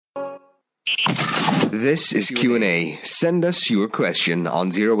This is QnA. Send us your question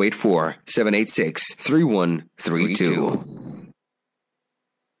on 084-786-3132.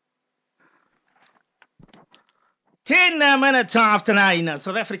 10 minutes after 9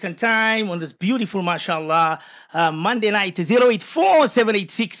 South African time on this beautiful, mashallah, Monday night,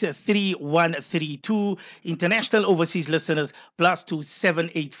 084-786-3132. International overseas listeners, +2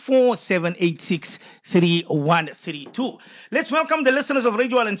 784-786-3132. Let's welcome the listeners of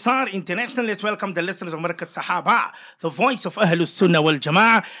Radio Al Ansar International. Let's welcome the listeners of Markat Sahaba, the voice of Ahlus Sunnah wal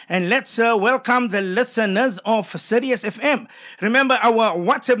Jama'ah. And let's welcome the listeners of Sirius FM. Remember, our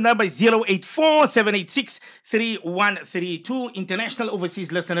WhatsApp number is 084-786-3132. International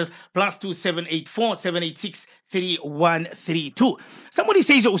overseas listeners, +2 784-786-3132. Somebody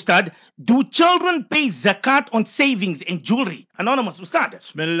says, Ustad, do children pay zakat on savings and jewelry? Anonymous, Ustad.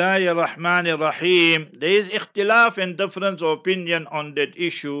 Bismillahir Rahmanir Rahim. There is ikhtilaf and difference of opinion on that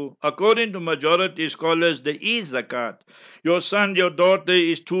issue. According to majority scholars, there is zakat. Your son, your daughter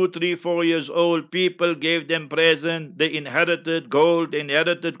is 2, 3, 4 years old. People gave them present. They inherited gold, they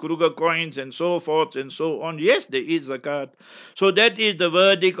inherited Kruger coins, and so forth and so on. Yes, there is zakat. So that is the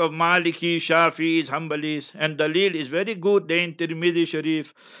verdict of Maliki, Shafi'is, Hanbalis. And Dalil is very good there in Tirmidhi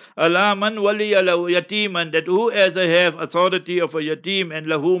Sharif. Allah man waliya lahu yatiman, that whoever have authority of a yatim and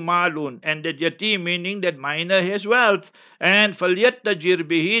lahu malun, and that yatim meaning that minor has wealth, and falyattajir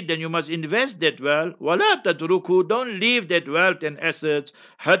bihi, then you must invest that wealth. Wala tatruku, don't leave that wealth and assets.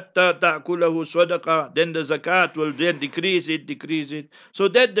 Hatta ta'kulahu sadaqa, then the zakat will then decrease it. So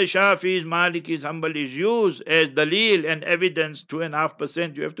that the Shafis, Malikis, Hanbalis use as dalil and evidence,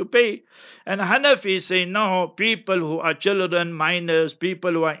 2.5% you have to pay. And Hanafis say no, people who are children, minors,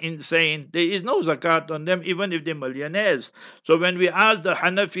 people who are insane, there is no zakat on them even if they're millionaires. So when we ask the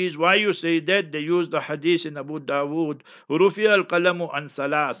Hanafis why you say that, they use the hadith in Abu Dawood, Rufiya al-qalamu an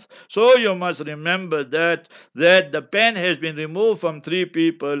salas. So you must remember that the pen has been removed from 3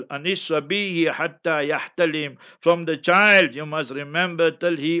 people, anissabihi hatta yahtalim, from the child you must remember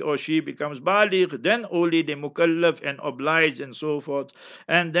till he or she becomes baligh, then only the mukallaf and obliged and so forth.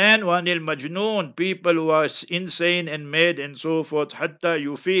 And then wanil majnoon, people who are insane and mad and so forth, hatta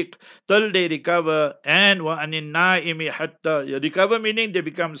yufiq, till they recover. And wa anin naimi hatta, recover meaning they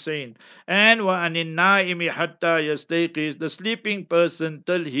become sane. And wa anin naimi hatta yastayqiz, the sleeping person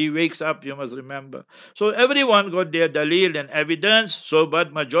till he wakes up, you must remember. So everyone got their dalil and evidence. So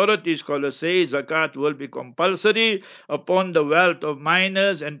but majority scholars say zakat will be compulsory upon the wealth of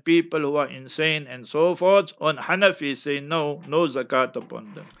minors and people who are insane and so forth. On Hanafi say no zakat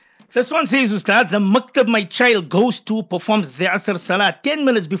upon them. This one says, Ustad, the maktab my child goes to performs the Asr Salah 10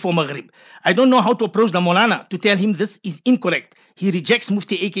 minutes before Maghrib. I don't know how to approach the Maulana to tell him this is incorrect. He rejects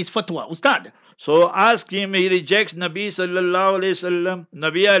Mufti AK's fatwa. Ustad. So ask him, he rejects Nabi sallallahu alayhi wasallam.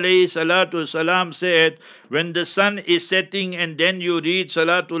 Nabi alayhi salatu salam said, when the sun is setting and then you read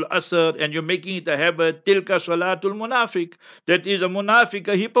Salatul Asr and you're making it a habit, tilka Salatul Munafiq. That is a munafiq,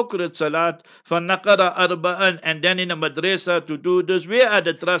 a hypocrite salat. فَنَقَرَ arba'an, and then in a madrasa to do this. Where are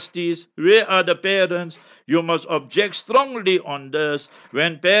the trustees? Where are the parents? You must object strongly on this.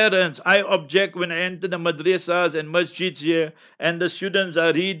 When parents, I object when I enter the madrasas and masjids here, and the students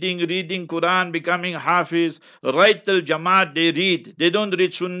are reading Quran, becoming hafiz, right till Jamaat they read. They don't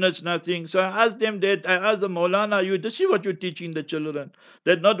read sunnahs, nothing. So I ask them that, I ask the Maulana, this is what you're teaching the children.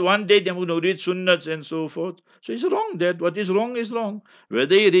 That not one day they're going to read sunnahs and so forth. So it's wrong that. What is wrong is wrong.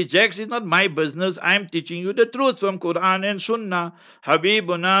 Whether he rejects is not my business. I'm teaching you the truth from Quran and Sunnah.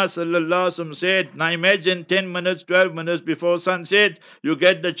 Habibuna sallallahu alaihi wasallam said, now imagine 10 minutes, 12 minutes before sunset, you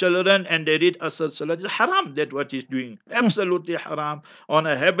get the children and they read Asr Salat. It's haram that what he's doing. Absolutely haram. On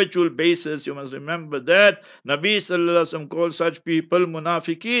a habitual basis, you must remember that. Nabi sallallahu alaihi wasallam calls such people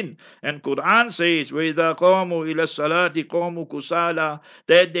munafiqeen. And Quran says, وَإِذَا قَامُوا إِلَى الصَّلَاةِ قَامُوا كُسَالَى,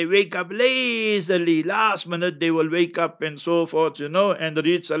 that they wake up lazily, last minute they will wake up and so forth, and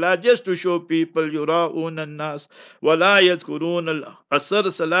read Salat just to show people, يُرَاءُونَ النَّاسِ وَلَا يَذْكُرُونَ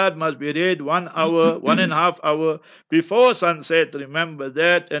Asr Salat must be read 1 hour, 1.5 hour before sunset. Remember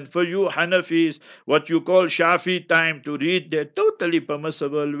that. And for you Hanafis, what you call Shafi time to read, they're totally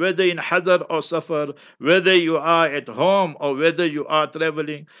permissible, whether in Hadar or Safar, whether you are at home or whether you are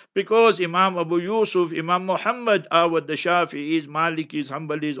traveling. Because Imam Abu Yusuf, Imam Muhammad are with the Shafi'is, Malikis,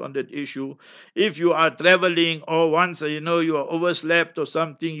 Hanbalis on that issue. If you are traveling or once you are overslept or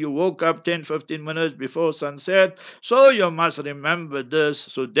something, you woke up 10-15 minutes before sunset, so you must remember this.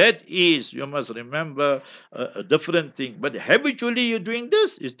 So that is, you must remember a different thing. But habitually you're doing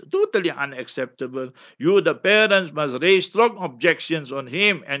this is totally unacceptable. You, the parents, must raise strong objections on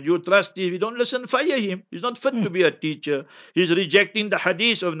him, and you trustee, if you don't listen, fire him. He's not fit to be a teacher. He's rejecting the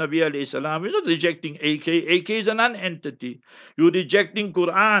hadith of Nabi alayhi salam. He's not rejecting AK. AK is a non-entity. You're rejecting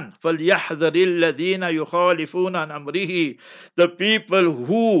Quran. فَلْيَحْذَرِ الَّذِينَ يُخَالِفُونَ عَنْ أَمْرِهِ. The people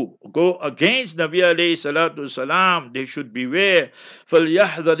who go against Nabi alayhi salatu salam, they should beware.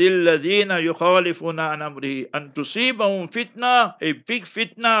 فَلْيَحْذَرِ الَّذِينَ يُخَالِفُونَ عَنْ أَمْرِهِ أَنْ تُصِيبَهُمْ fitna, a big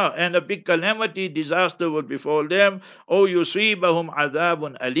fitna and a big calamity, disaster will befall them. Or يُصِيبَهُمْ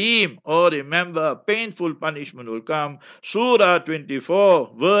عَذَابٌ أَلِيمٌ, or remember, a painful punishment will come. Surah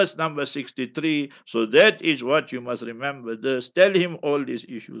 24, verse number 63. So that is what you must remember. This. Tell him all these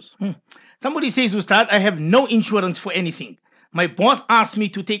issues. Somebody says, Ustad, I have no insurance for anything. My boss asked me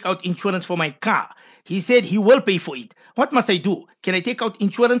to take out insurance for my car. He said he will pay for it. What must I do? Can I take out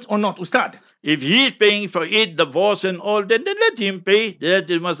insurance or not, Ustad? If he's paying for it, the boss and all that, then let him pay. That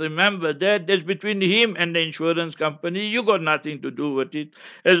you must remember that's between him and the insurance company. You got nothing to do with it.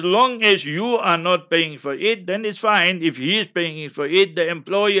 As long as you are not paying for it, then it's fine. If he is paying for it, the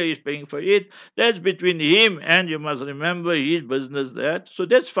employer is paying for it, that's between him, and you must remember his business that. So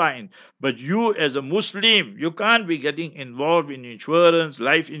that's fine. But you as a Muslim, you can't be getting involved in insurance,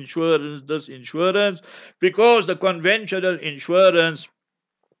 life insurance, this insurance, because the conventional insurance,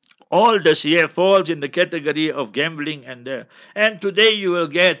 all this here falls in the category of gambling and today you will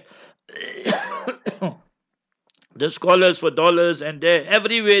get the scholars for dollars, and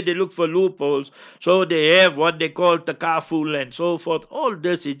everywhere they look for loopholes. So they have what they call takaful and so forth. All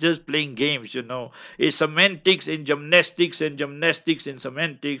this is just playing games, It's semantics in gymnastics and gymnastics in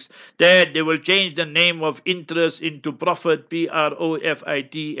semantics. That they will change the name of interest into profit,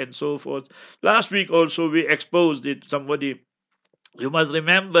 Profit, and so forth. Last week also we exposed it. Somebody, you must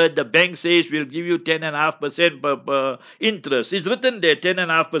remember, the bank says we'll give you 10.5% per interest. It's written there,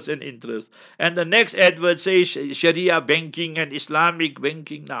 10.5% interest. And the next advert says Sharia banking and Islamic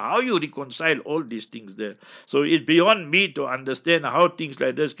banking. Now, how you reconcile all these things there? So it's beyond me to understand how things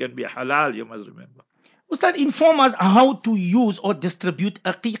like this can be halal, you must remember. Ustad, inform us how to use or distribute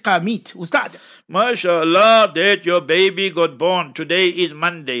aqiqah meat. Ustad. MashaAllah, that your baby got born. Today is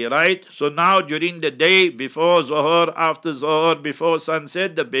Monday, right? So now during the day, before Zohar, after Zohar, before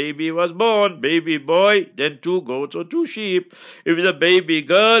sunset, the baby was born. Baby boy, then 2 goats or 2 sheep. If it's a baby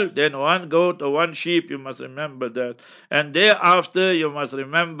girl, then 1 goat or 1 sheep. You must remember that. And thereafter, you must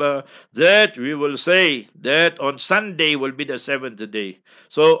remember that we will say that on Sunday will be the 7th day.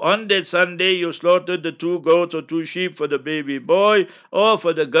 So on that Sunday, you slaughtered the 2 goats or 2 sheep for the baby boy, or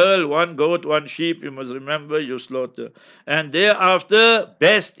for the girl, 1 goat, 1 sheep. You must remember you slaughter. And thereafter,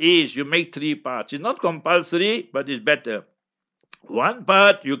 best is you make 3 parts. It's not compulsory, but it's better. 1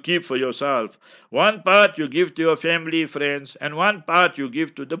 part you keep for yourself, 1 part you give to your family, friends, and 1 part you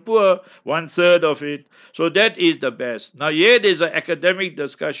give to the poor, 1/3 of it. So that is the best. Now here there's an academic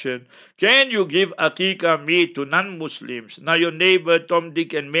discussion. Can you give aqiqah meat to non-Muslims? Now your neighbor, Tom,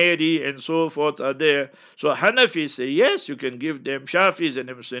 Dick and Mary and so forth are there. So Hanafis say yes, you can give them. Shafis and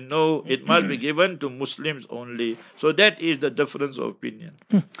them say no, it must be given to Muslims only. So that is the difference of opinion.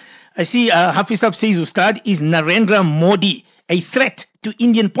 I see Hafiz Sahib says, Ustad, is Narendra Modi a threat to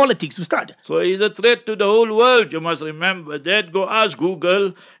Indian politics, Ustad? So he's a threat to the whole world. You must remember that. Go ask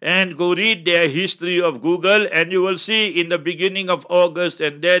Google and go read their history of Google, and you will see in the beginning of August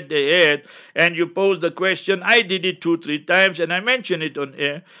and that they had, and you pose the question. I did it 2-3 times and I mentioned it on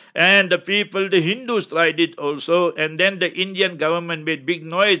air. And the people, the Hindus tried it also, and then the Indian government made big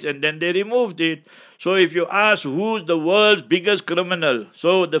noise and then they removed it. So if you ask who's the world's biggest criminal,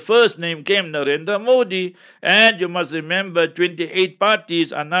 so the first name came Narendra Modi, and you must remember 28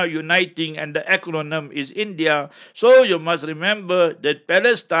 parties are now uniting and the acronym is India. So you must remember that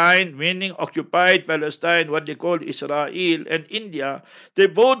Palestine, meaning occupied Palestine, what they call Israel, and India, they're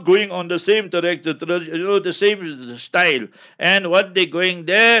both going on the same direction, the same style. And what they're going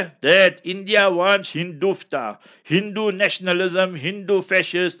there, that India wants Hindufta, Hindu nationalism, Hindu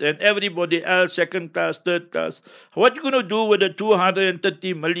fascist, and everybody else second class, third class. What you going to do with the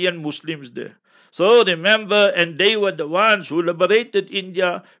 230 million Muslims there? So remember, and they were the ones who liberated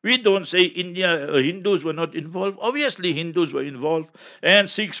India. We don't say Hindus were not involved. Obviously Hindus were involved and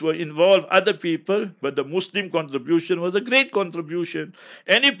Sikhs were involved, other people, but the Muslim contribution was a great contribution.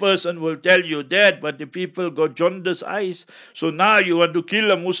 Any person will tell you that, but the people got jaundiced eyes. So now you want to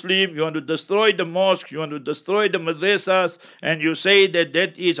kill a Muslim, you want to destroy the mosque, you want to destroy the madrasas, and you say that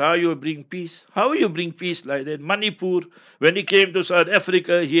that is how you bring peace. How you bring peace like that? Manipur, when he came to South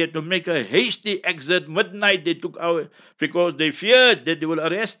Africa, he had to make a hasty emergency exit, midnight they took out because they feared that they will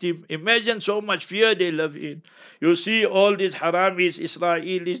arrest him. Imagine so much fear they live in. You see all these haramis,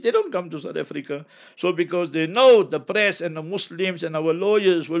 Israelis, they don't come to South Africa. So because they know the press and the Muslims and our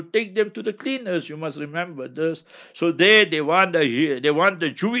lawyers will take them to the cleaners, you must remember this. So they want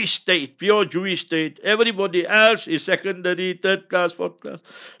the Jewish state, pure Jewish state. Everybody else is secondary, third class, fourth class.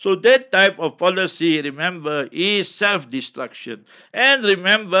 So that type of policy, remember, is self-destruction. And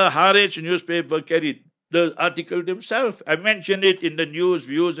remember, Haaretz newspaper carried the article themselves. I mentioned it in the news,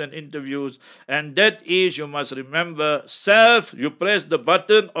 views, and interviews. And that is, you must remember, you press the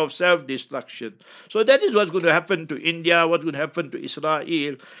button of self-destruction. So that is what's going to happen to India, what's going to happen to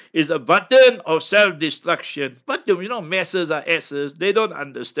Israel, is a button of self-destruction. But, masses are asses. They don't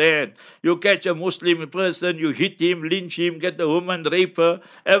understand. You catch a Muslim person, you hit him, lynch him, get the woman, rape her,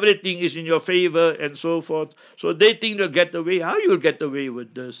 everything is in your favor, and so forth. So they think they'll get away. How you'll get away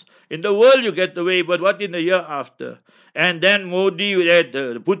with this? In the world you get away, but what in the year after? And then Modi,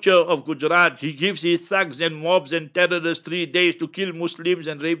 the butcher of Gujarat, he gives his thugs and mobs and terrorists 3 days to kill Muslims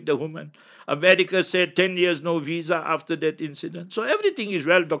and rape the women. America said 10 years no visa after that incident. So everything is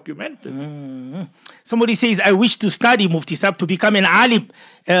well documented. Somebody says, I wish to study, Mufti Sahib, to become an alim.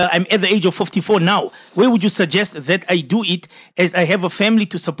 I'm at the age of 54 now. Where would you suggest that I do it, as I have a family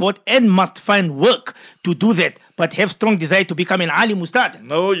to support and must find work to do that, but have strong desire to become an alim, Ustad?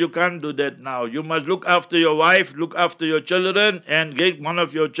 No, you can't do that now. You must look after your wife, look after your children, and get one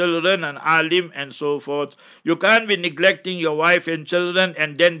of your children an alim and so forth. You can't be neglecting your wife and children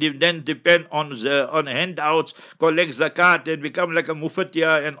and then depend on handouts, collect zakat and become like a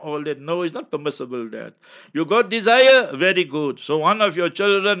mufatia and all that. No, it's not permissible that. You got desire, very good. So one of your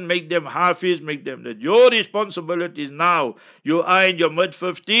children, make them hafiz, make them that. Your responsibility is now. You are in your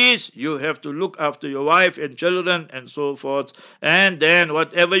mid-50s, you have to look after your wife and children and so forth. And then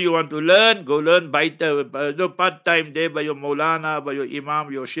whatever you want to learn, go learn by part-time there by your Maulana, by your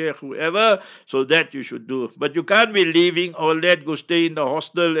Imam, your Sheikh, whoever. So that you should do. But you can't be leaving all that, go stay in the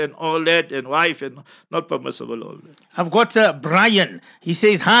hostel and all that, and wife, and not permissible all that. I've got Brian. He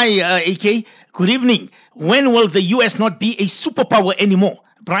says, hi, AK, good evening. When will the US not be a superpower anymore?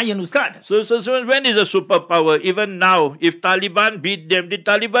 Brian Ustad. So when is a superpower? Even now, if Taliban beat them, did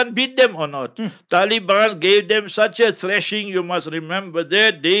Taliban beat them or not? Taliban gave them such a thrashing, you must remember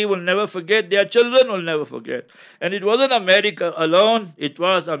that. They will never forget, their children will never forget. And it wasn't America alone, it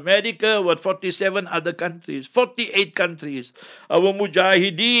was America with 47 other countries, 48 countries. Our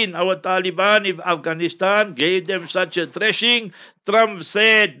Mujahideen, our Taliban in Afghanistan gave them such a thrashing. Trump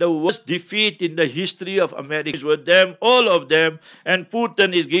said the worst defeat in the history of America is with them, all of them, and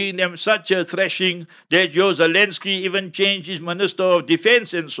Putin is giving them such a thrashing that Joe Zelensky even changed his Minister of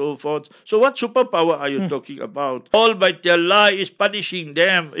Defense and so forth. So what superpower are you talking about? Almighty Allah is punishing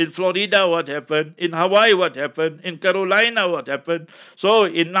them. In Florida, what happened? In Hawaii, what happened? In Carolina, what happened? So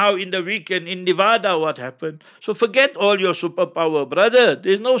now in the weekend, in Nevada, what happened? So forget all your superpower, brother.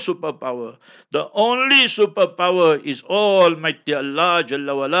 There's no superpower. The only superpower is Almighty Allah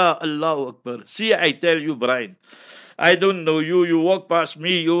Jalla wala, Allahu Akbar. See, I tell you, Brian, I don't know you. You walk past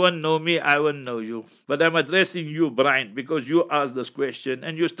me, you won't know me, I won't know you. But I'm addressing you, Brian, because you asked this question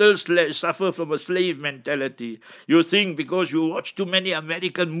and you still suffer from a slave mentality. You think because you watch too many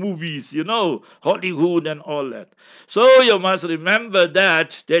American movies, Hollywood and all that. So you must remember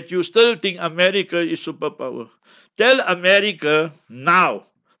that you still think America is superpower. Tell America now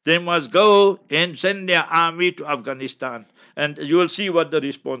they must go and send their army to Afghanistan. And you will see what the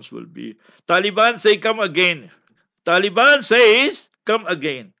response will be. Taliban say, come again. Taliban says, come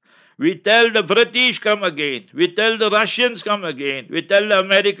again. We tell the British, come again. We tell the Russians, come again. We tell the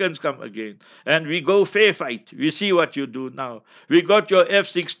Americans, come again. And we go fair fight. We see what you do now. We got your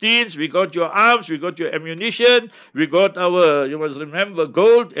F-16s, we got your arms, we got your ammunition, we got our, you must remember,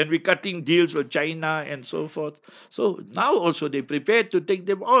 gold, and we're cutting deals with China and so forth. So now also they prepared to take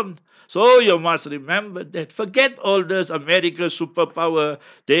them on. So you must remember that. Forget all this America's superpower.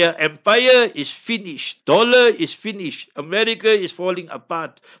 Their empire is finished. Dollar is finished. America is falling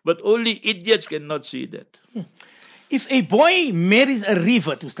apart. But only idiots cannot see that. If a boy marries a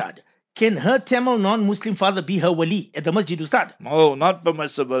river to start, can her Tamil non-Muslim father be her wali at the masjid Ustad? No, not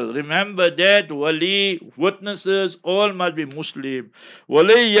permissible. Remember that wali, witnesses, all must be Muslim.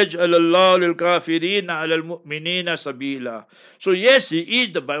 Wali yaj'al Allah lil kafirina ala al-mu'minina sabila. So yes, he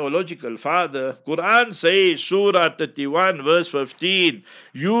is the biological father. Quran says, Surah 31, verse 15,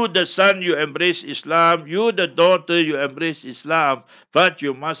 you the son, you embrace Islam. You the daughter, you embrace Islam. But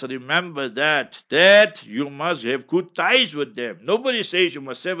you must remember that you must have good ties with them. Nobody says you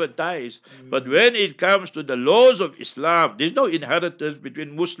must sever ties. nice. But when it comes to the laws of Islam, there's no inheritance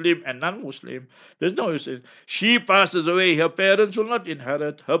between Muslim and non-Muslim. There's no. She passes away, her parents will not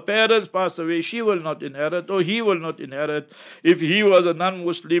inherit. Her parents pass away, she will not inherit, or he will not inherit if he was a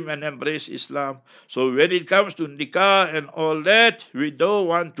non-Muslim and embraced Islam. So when it comes to nikah and all that, we don't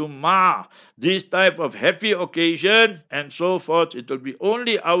want to mar this type of happy occasion and so forth. It will be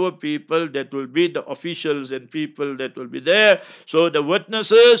only our people that will be the officials and people that will be there. So the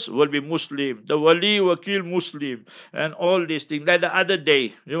witnesses will be Muslim, the wali, wakil, Muslim, and all these things. Like the other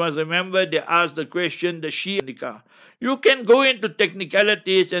day, you must remember they asked the question, the Shia nikah. You can go into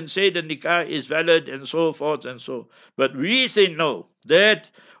technicalities and say the nikah is valid and so forth and so. But we say no, that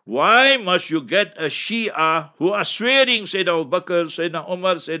why must you get a Shia who are swearing Sayyidina Abu Bakr, Sayyidina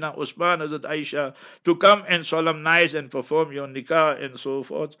Umar, Sayyidina Usman, Hazrat Aisha to come and solemnize and perform your nikah and so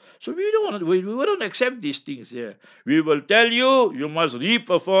forth? So we don't accept these things here. We will tell you, you must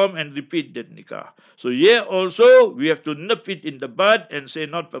re-perform and repeat that nikah. So here also, we have to nip it in the bud and say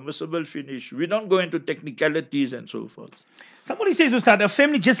not permissible, finish. We don't go into technicalities and so forth. Somebody says, Ustad, a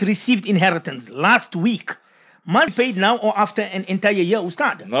family just received inheritance last week. Must be paid now or after an entire year,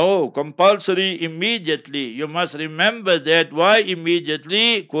 Ustad? No, compulsory immediately. You must remember that. Why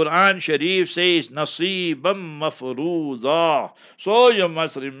immediately? Quran Sharif says, Nasibam mafruza. So you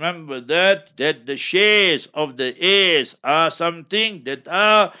must remember that the shares of the heirs are something that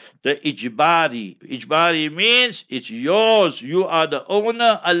are the ijbari. Ijbari means it's yours. You are the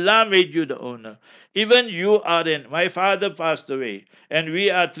owner. Allah made you the owner. Even you are my father passed away, and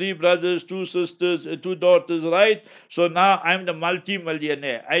we are 3 brothers, 2 sisters, 2 daughters, right? So now I'm the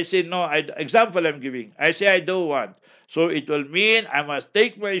multi-millionaire. I say, no, example I'm giving. I say I don't want. So it will mean I must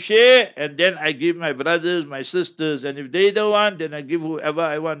take my share, and then I give my brothers, my sisters, and if they don't want, then I give whoever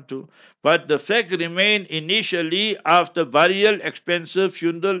I want to. But the fact remains, initially, after burial expenses,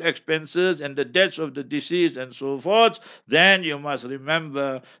 funeral expenses, and the deaths of the deceased and so forth, then you must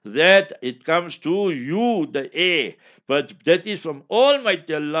remember that it comes to you, the heir. But that is from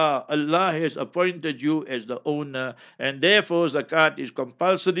Almighty Allah. Allah has appointed you as the owner, and therefore zakat is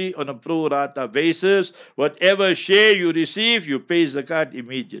compulsory on a pro rata basis. Whatever share you receive, you pay zakat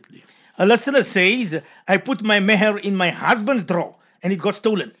immediately. A listener says, I put my meher in my husband's drawer and it got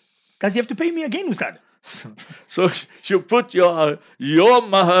stolen. Does he have to pay me again, Ustad? So you put your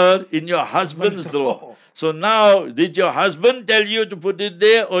mahar in your husband's drawer. So now, did your husband tell you to put it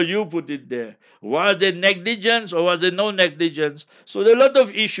there or you put it there? Was there negligence or was there no negligence? So there are a lot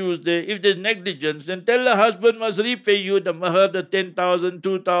of issues there. If there's negligence, then tell the husband must repay you the mahar, the 10,000,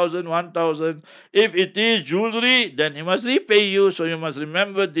 2,000, 1,000. If it is jewelry, then he must repay you. So you must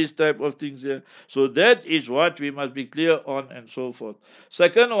remember this type of things here. So that is what we must be clear on and so forth.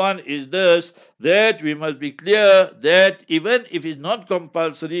 Second one is this, that we must be clear that even if it's not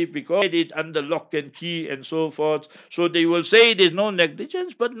compulsory, because it under lock and key and so forth, so they will say there's no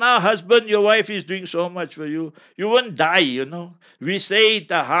negligence, but now husband, your wife is doing so much for you, you won't die, you know. We say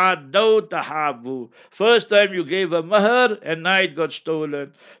tahaddaw tahabu. First time you gave a mahar and now it got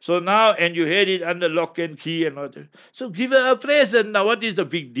stolen. So now, and you had it under lock and key and all that. So give her a present. Now what is the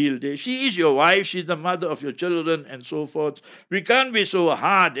big deal there? She is your wife, she's the mother of your children and so forth. We can't be so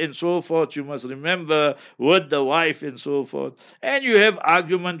hard and so forth. You must remember with the wife and so forth. And you have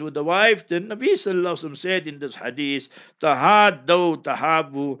argument with the wife, then Nabi Sallallahu Alaihi Wasallam said in this hadith, tahaddaw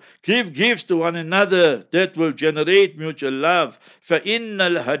tahabu. Give gifts to one another that will generate mutual love. فَإِنَّ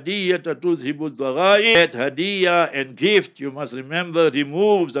الْهَدِيَّةَ تُذْهِبُ الضَّغَائِبَ. That hadiyah and gift, you must remember,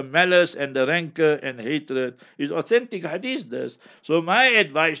 removes the malice and the rancor and hatred. It's authentic hadith this. So my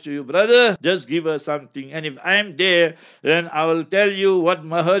advice to you, brother, just give her something. And if I'm there, then I will tell you what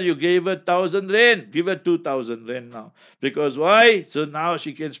mahar you gave her, 1,000 rand. Give her 2,000 rand now. Because why? So now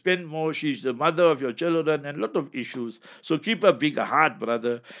she can spend more. She's the mother of your children and a lot of issues. So keep a big heart,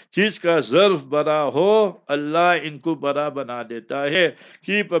 brother. Jiska zarf bara ho, Allah inko bara bana deta hai.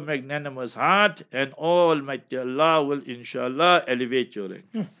 Keep a magnanimous heart and Almighty Allah will inshallah elevate your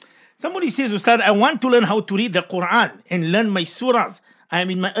rank. Somebody says, Ustad, I want to learn how to read the Quran and learn my surahs. I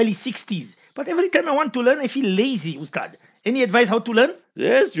am in my early 60s. But every time I want to learn, I feel lazy, Ustad. Any advice how to learn?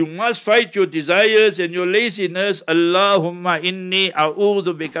 Yes, you must fight your desires and your laziness. Allahumma inni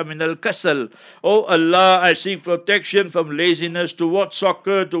a'udhu bika min al-kasal. Oh Allah, I seek protection from laziness. To watch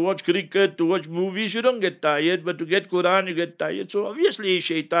soccer, to watch cricket, to watch movies, you don't get tired. But to get Quran, you get tired. So obviously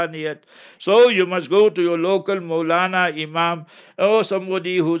shaitaniyat. So you must go to your local Maulana, Imam, or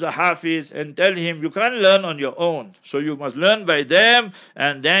somebody who's a Hafiz and tell him you can't learn on your own. So you must learn by them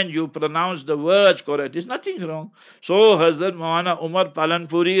and then you pronounce the words correct. There's nothing wrong. So Hazrat Maulana Umar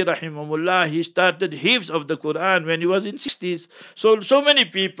Palanpuri, rahimahullah, he started hifz of the Quran when he was in 60s. So many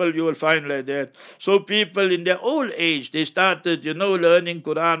people you will find like that. So people in their old age, they started, learning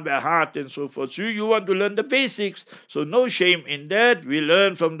Quran by heart and so forth. So you want to learn the basics. So no shame in that. We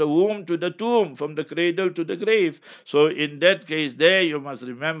learn from the womb to the tomb, from the cradle to the grave. So in that case there, you must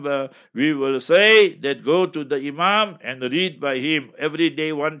remember, we will say that go to the Imam and read by him every day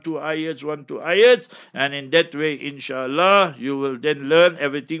 1-2 ayats, and in that way, inshallah, you will then learn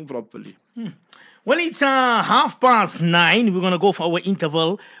everything properly. Well, it's 9:30. We're going to go for our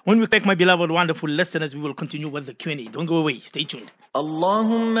interval. When we take my beloved, wonderful listeners, we will continue with the Q&A. Don't go away. Stay tuned.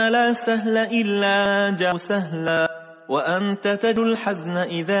 اللهم لا سهل إلا جعل سهلا وأنت تجعل الحزن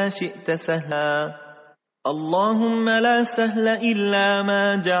إذا شئت سهلا اللهم لا سهل إلا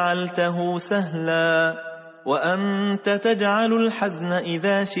ما جعلته سهلا وأنت تجعل الحزن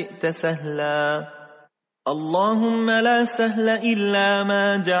إذا شئت سهلا اللهم لا سهل إلا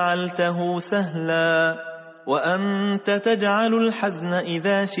ما جعلته سهلا وأنت تجعل الحزن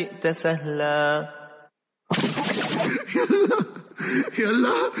إذا شئت سهلا Ya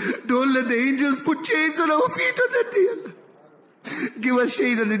Allah, don't let the angels put chains on our feet on that day, Allah. Give us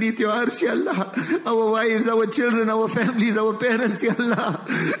shade underneath your arsh, Ya Allah. Our wives, our children, our families, our parents, Ya Allah.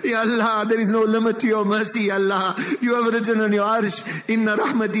 Ya Allah, there is no limit to your mercy, Ya Allah. You have written on your arsh, Inna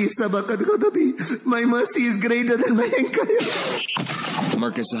rahmati sabaqat ghadabi. My mercy is greater than my anger.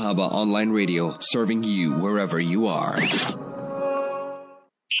 Marcus Sahaba Online Radio, serving you wherever you are.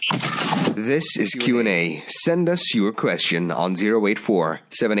 This is QnA. Send us your question on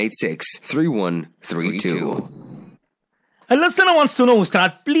 084-786-3132. A listener wants to know,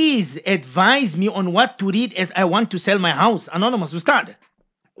 Ustad, please advise me on what to read as I want to sell my house. Anonymous, Ustad.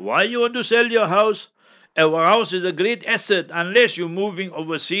 Why you want to sell your house? Our house is a great asset unless you're moving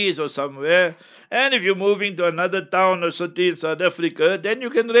overseas or somewhere. And if you're moving to another town or city in South Africa, then you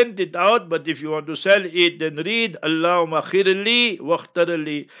can rent it out. But if you want to sell it, then read Allahumma khirli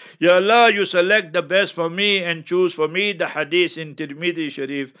wakhtarli. Ya Allah, you select the best for me and choose for me the hadith in Tirmidhi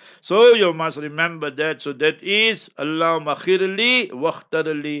Sharif. So you must remember that. So that is Allahumma khirli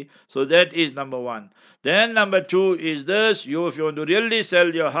wakhtarli. So that is number one. Then number two is this, if you want to really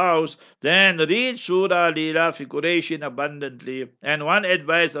sell your house, then read Surah Al-Ila fi Qurayshin abundantly. And one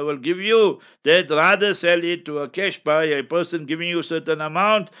advice I will give you, that rather sell it to a cash buyer, a person giving you a certain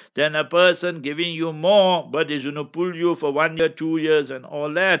amount, than a person giving you more, but is going to pull you for 1 year, 2 years and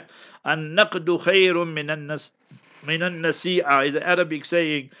all that. An-naqdu khayrun minan nasi'a is an Arabic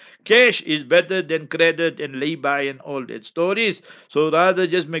saying. Cash is better than credit and lay-by and all that stories. So rather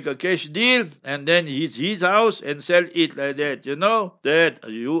just make a cash deal and then it's his house and sell it like that. That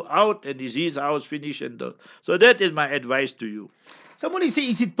you out and it's his house, finish and done. So that is my advice to you. Somebody say,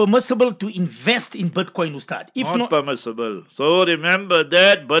 is it permissible to invest in Bitcoin, Ustad? If Not permissible. So remember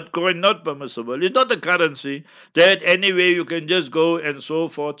that Bitcoin not permissible. It's not a currency that anyway you can just go and so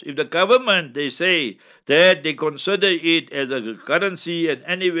forth. If the government, they say that they consider it as a currency and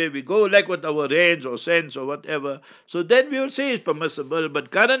anyway we go like with our rands or cents or whatever, so then we will say it's permissible. But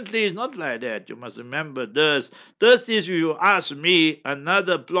currently it's not like that. You must remember this. This is, you ask me,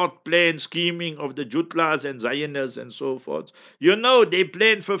 another plot plan scheming of the Jutlas and Zionists and so forth. They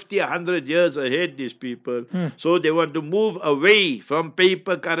plan 50, 100 years ahead, these people. So they want to move away from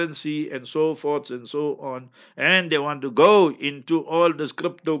paper currency and so forth and so on. And they want to go into all this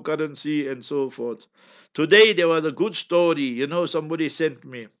cryptocurrency and so forth. Today there was a good story. Somebody sent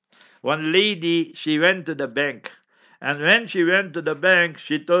me. One lady, she went to the bank. And when she went to the bank,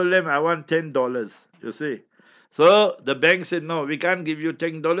 she told them, I want $10. You see. So the bank said, no, we can't give you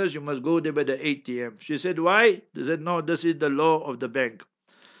 $10. You must go there by the ATM. She said, why? They said, no, this is the law of the bank.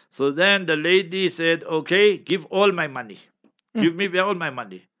 So then the lady said, okay, give all my money. Give me all my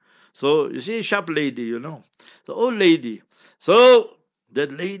money. So you see, sharp lady, the old lady. So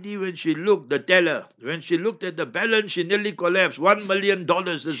that lady, when she looked, the teller, when she looked at the balance, she nearly collapsed. $1 million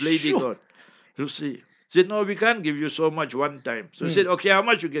this lady got. You see. Said, no, we can't give you so much one time. So he said, okay, how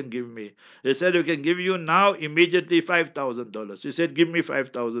much you can give me? They said, we can give you now immediately $5,000. She said, give me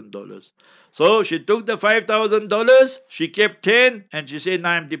 $5,000. So she took the $5,000, she kept 10, and she said,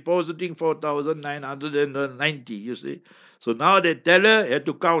 now I'm depositing 4,990, you see. So now the teller had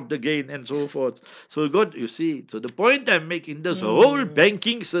to count again and so forth. So God, you see, so the point I'm making, this whole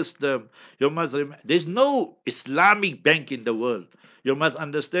banking system, you must remember, there's no Islamic bank in the world. You must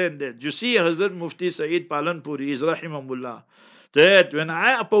understand that. You see, Hazrat Mufti Sayyid Palanpuri is rahimahullah, that when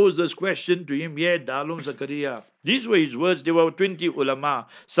I posed this question to him here at Darul Zakaria, these were his words. There were 20 ulama.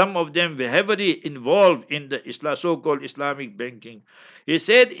 Some of them were heavily involved in the so-called Islamic banking. He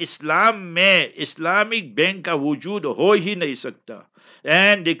said, Islam mein Islamic bank ka wujud ho hi nahi sakta.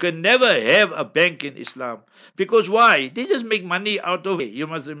 And they can never have a bank in Islam. Because why? They just make money out of it. You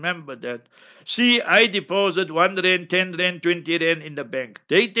must remember that. See, I deposit 1 rand, 10 rand, 20 rand in the bank.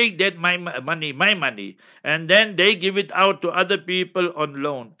 They take that my money, and then they give it out to other people on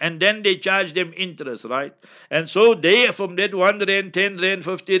loan. And then they charge them interest, right? And so they, from that 1 rand, 10 rand,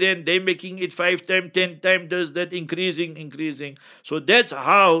 50 rand, they making it 5 times, 10 times, does that increasing. So that's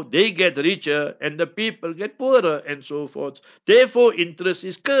how they get richer and the people get poorer and so forth. Therefore, interest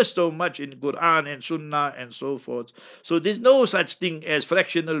is cursed so much in Quran and Sunnah and so forth. So there's no such thing as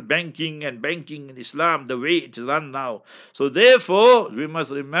fractional banking and banking in Islam the way it's run now. So therefore, we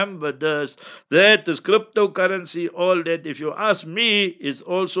must remember this, that this cryptocurrency, all that, if you ask me, is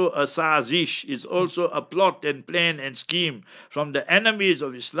also a sazish, is also a plot and plan and scheme from the enemies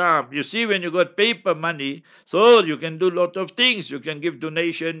of Islam. You see, when you got paper money, so you can do a lot of things. You can give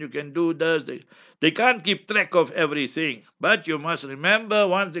donation, you can do this. They can't keep track of everything. But you must remember,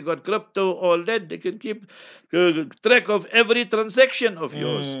 once they got crypto, all that, they can keep track of every transaction of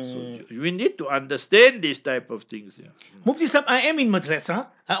yours. So we need to understand these type of things. Yeah. Mufti Sahib, I am in madrasa.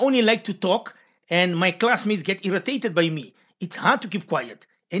 I only like to talk, and my classmates get irritated by me. It's hard to keep quiet.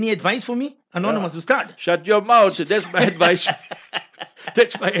 Any advice for me? Anonymous Ustad. Shut your mouth. That's my advice.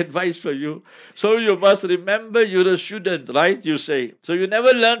 That's my advice for you. So you must remember you're a student, right? You say. So you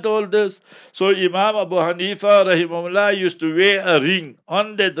never learnt all this. So Imam Abu Hanifa rahimahullah used to wear a ring.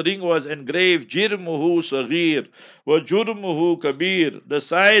 On that ring was engraved Jirmuhu Saghir wa Jurmuhu Kabir. The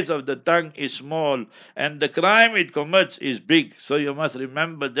size of the tongue is small and the crime it commits is big. So you must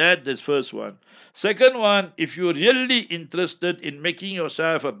remember that. That's first one. Second one, if you're really interested in making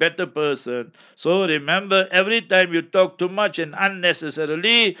yourself a better person, so remember, every time you talk too much and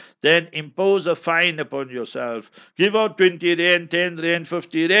unnecessarily, then impose a fine upon yourself. Give out 20 rand, 10 rand,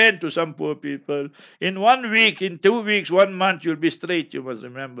 50 rand to some poor people. In 1 week, in 2 weeks, 1 month, you'll be straight. You must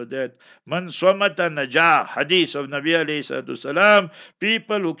remember that. Man swamata najah, hadith of Nabi alayhi salatu salam.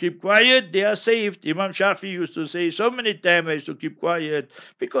 People who keep quiet, they are saved. Imam Shafi used to say so many times, I used to keep quiet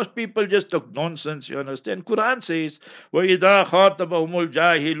because people just talk nonsense. You understand? Quran says, وَإِذَا خَاطَبَهُمُ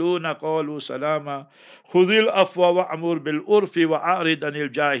الْجَاهِلُونَ قَالُوا سَلَامًا خُذِ الْأَفْوَ وَأْمُرْ بِالْأُرْفِ وَأَعْرِضْ عَنِ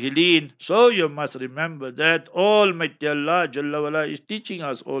الْجَاهِلِينَ. So you must remember that Almighty Allah Jalla wala is teaching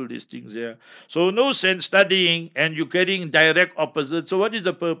us all these things here. So no sense studying and you carrying direct opposite. So what is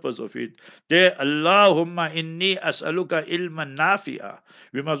the purpose of it? There, Allahumma inni as'aluka ilman nafi'a.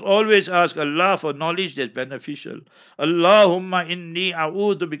 We must always ask Allah for knowledge that's beneficial. Allahumma inni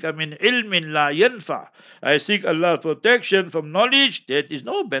a'udhu bika min ilmin la yanfa. I seek Allah's protection from knowledge that is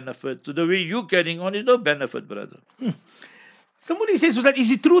no benefit. So the way you carrying on is no benefit, brother. Somebody says, Ustad,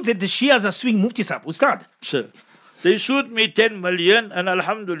 is it true that the Shias are suing Mufti Sahib? Ustad? Sir, they sued me 10 million and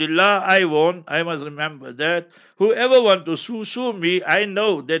Alhamdulillah I won. I must remember that. Whoever want to sue me, I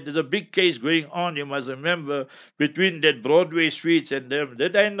know that there's a big case going on, you must remember, between that Broadway streets and them.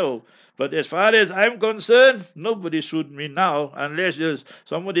 That I know. But as far as I'm concerned, nobody sued me now, unless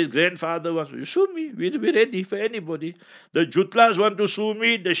somebody's grandfather wants to sue me. We'll be ready for anybody. The Jutlas want to sue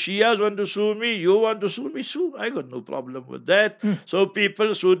me, the Shias want to sue me, you want to sue me, sue. I got no problem with that. So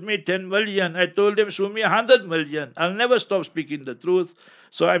people sued me 10 million. I told them sue me 100 million. I'll never stop speaking the truth.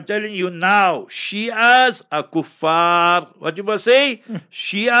 So I'm telling you now, Shias are kuffar. What you must say?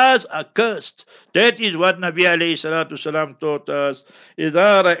 Shias are cursed. That is what Nabi alayhi salatu salam taught us.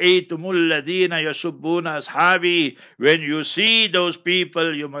 إِذَا رَأَيْتُمُ الَّذِينَ يَسُبُّونَ أَصْحَابِي. When you see those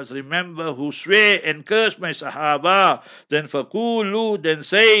people, you must remember, who swear and curse my Sahaba, then فَقُولُوا, then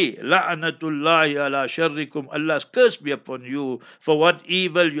say, لَعْنَةُ اللَّهِ عَلَى شَرِّكُمْ. Allah's curse be upon you for what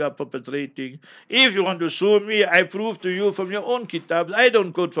evil you are perpetrating. If you want to sue me, I prove to you from your own kitabs. I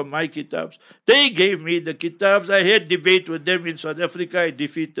don't quote from my kitabs. They gave me the kitabs. I had debate with them in South Africa. I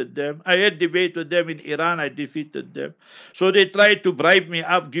defeated them. I had debate with them in Iran. I defeated them. So they tried to bribe me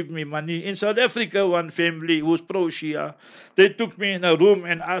up, give me money. In South Africa, one family who was pro-Shia, they took me in a room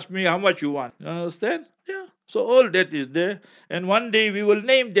and asked me how much you want. You understand? Yeah. So all that is there. And one day we will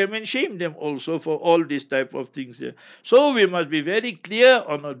name them and shame them also for all these type of things here. So we must be very clear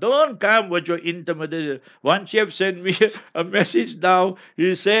on it. Don't come with your intermediate. One chap sent me a message now.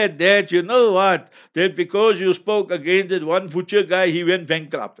 He said that, you know what, that because you spoke against that one butcher guy, he went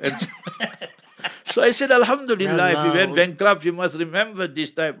bankrupt. And so I said, Alhamdulillah, if you went bankrupt, you must remember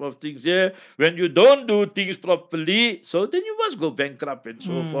these type of things here. When you don't do things properly, so then you must go bankrupt and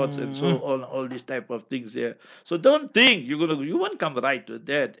so forth and so on, all these type of things here. So don't think you won't come right with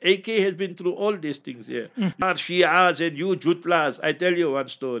that. AK has been through all these things here. Our Shias and you Jutlas, I tell you one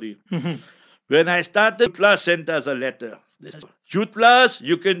story. When I started, Jutlas sent us a letter. Jutlas,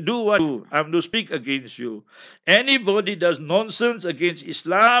 you can do what you do. I'm going to speak against you. Anybody does nonsense against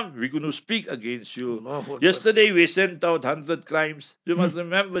Islam, we're going to speak against you. Yesterday we sent out 100 crimes. You must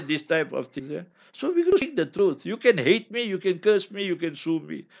remember this type of things. Yeah? So we're going to speak the truth. You can hate me, you can curse me, you can sue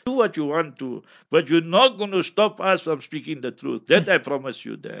me. Do what you want to. But you're not going to stop us from speaking the truth. That I promise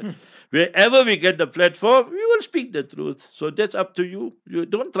you that. Wherever we get the platform, we will speak the truth. So that's up to you. You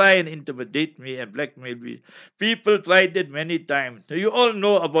don't try and intimidate me and blackmail me. People tried that many times. You all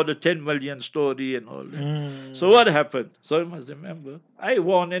know about the 10 million story and all that. So what happened? So you must remember. I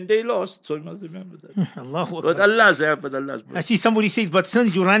won and they lost. So you must remember that. But Allah's help, but Allah's blessing. I see somebody says, but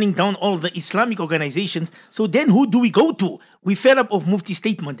since you're running down all the Islamic organizations, so then who do we go to? We fed up of Mufti's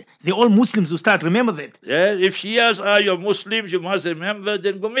statement. They're all Muslims who start. Remember that. Yeah, if Shias are your Muslims, you must remember,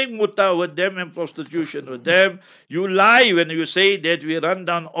 then go make muta with them and prostitution with them. You lie when you say that we run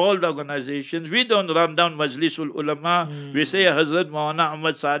down all the organizations. We don't run down Majlisul Ulama. We say Hazrat Maulana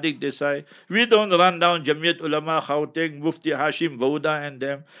Ahmad Sadiq Desai. We don't run down Jamiyat Ulama Gauteng, Mufti Hashim Bauda and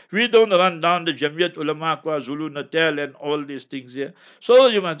them. We don't run down the Jamiyat Ulama KwaZulu Natal and all these things here. So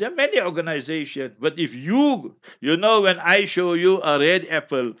there are many organizations. But if you know, when I show you a red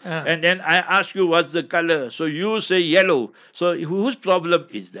apple and then I ask you what's the color, so you say yellow. So whose problem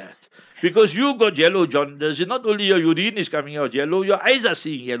is that? Because you got yellow jaundice. Not only your urine is coming out yellow, your eyes are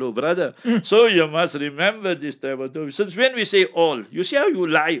seeing yellow, brother. So you must remember this type of thing. Since when we say all, you see how you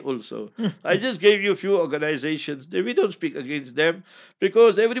lie also. I just gave you a few organizations. We don't speak against them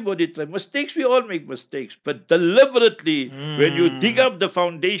because everybody tries. Mistakes, we all make mistakes. But deliberately, when you dig up the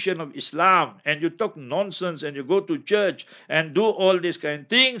foundation of Islam and you talk nonsense and you go to church and do all these kind of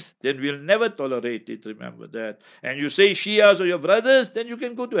things, then we'll never tolerate it. Remember that. And you say Shias are your brothers, then you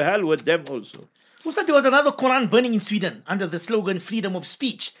can go to hell with them also. Ustad, there was another Quran burning in Sweden under the slogan freedom of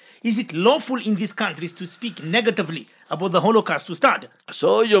speech. Is it lawful in these countries to speak negatively about the Holocaust, Ustad?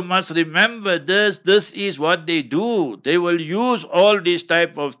 So you must remember this. This is what they do. They will use all these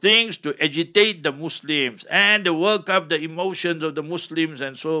type of things to agitate the Muslims and work up the emotions of the Muslims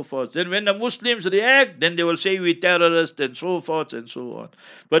and so forth. Then when the Muslims react, then they will say we terrorists and so forth and so on.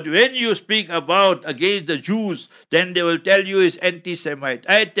 But when you speak about against the Jews, then they will tell you it's anti-Semite.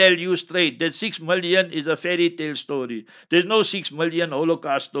 I tell you straight that 6 million is a fairy tale story. There's no 6 million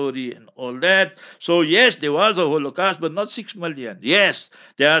Holocaust story and all that. So yes, there was a Holocaust, but not 6 million. Yes,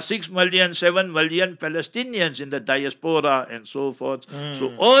 there are 6 million, 7 million Palestinians in the diaspora and so forth.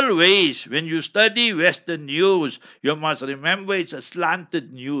 So always, when you study Western news, you must remember it's a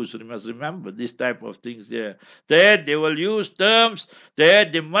slanted news. You must remember this type of things there. That they will use terms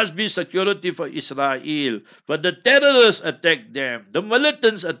that there must be security for Israel. But the terrorists attack them. The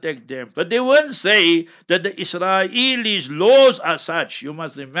militants attack them. But they won't say that the Israelis' laws are such. You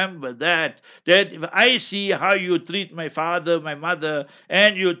must remember that if I see how you treat my father, my mother,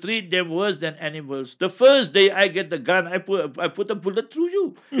 and you treat them worse than animals, the first day I get the gun, I put a bullet through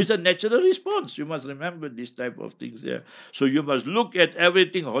you. It's a natural response. You must remember this type of things there. So you must look at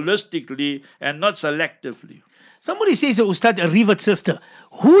everything holistically and not selectively. Somebody says, Ustad, a revered sister,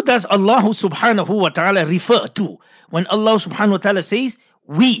 who does Allah subhanahu wa ta'ala refer to when Allah subhanahu wa ta'ala says,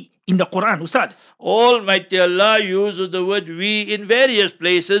 we, in the Quran, Ustad? Almighty Allah uses the word we in various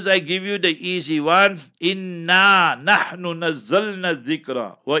places. I give you the easy one. Inna nahnu nazzalna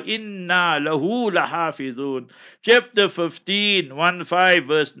dhikra wa inna lahu lahafidhun. Chapter 15, 1-5,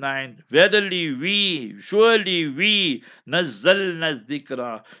 verse 9. Verily we, surely we, nazzalna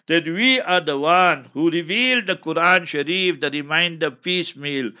dhikra, that we are the one who revealed the Quran Sharif, the reminder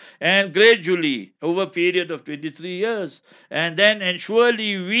piecemeal, and gradually, over a period of 23 years. And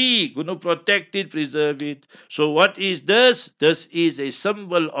surely we going to protect it, preserve it. So what is this? This is a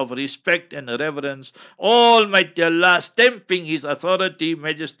symbol of respect and reverence. Almighty Allah stamping His authority,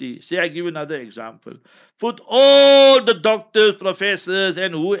 majesty. Say, I give you another example. Put all the doctors, professors,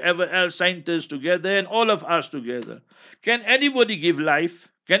 and whoever else, scientists together, and all of us together. Can anybody give life?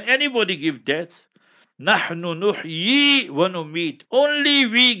 Can anybody give death? Nahnu nuhyi wa numit. Only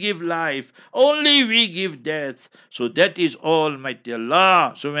we give life. Only we give death. So that is Almighty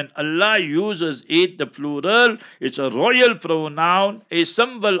Allah. So when Allah uses it, the plural, it's a royal pronoun, a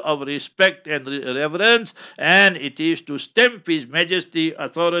symbol of respect and reverence, and it is to stamp His majesty,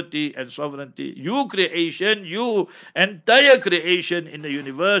 authority, and sovereignty. You creation, you entire creation in the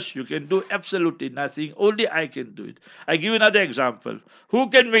universe, you can do absolutely nothing. Only I can do it. I give you another example. Who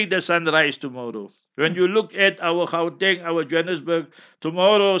can make the sun rise tomorrow? When you look at our Gauteng, our Johannesburg,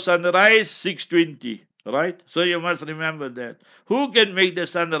 tomorrow sunrise 6:20. Right? So you must remember that. Who can make the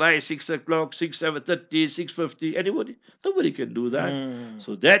sun rise 6 o'clock, 6, 7:30, 6:50? Anybody? Nobody can do that.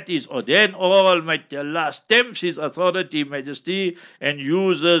 So that is, or then Almighty Allah stamps His authority, majesty, and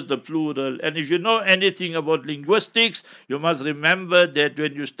uses the plural. And if you know anything about linguistics, you must remember that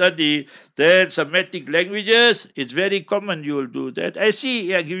when you study the Semitic languages, it's very common you will do that. I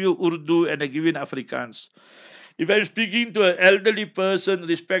see, I give you Urdu and I give you Afrikaans. If I'm speaking to an elderly person,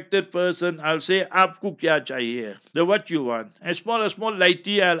 respected person, I'll say, "Aapko kya chahiye?" Then what you want? A small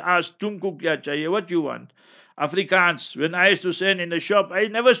lighty, I'll ask, "Tumko kya chahiye?" What you want? Afrikaans. When I used to stand in a shop, I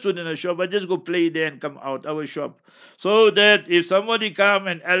never stood in a shop. I just go play there and come out, our shop. So that if somebody come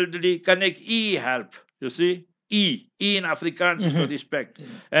and elderly, connect E help. You see? E in Afrikaans is for respect.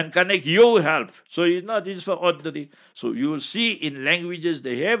 And connect yo help. So it's not, it's for ordinary. So you will see in languages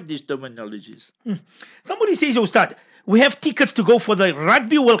they have these terminologies. Somebody says, Ustad, we have tickets to go for the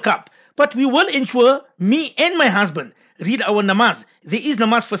Rugby World Cup, but we will ensure me and my husband read our namaz. There is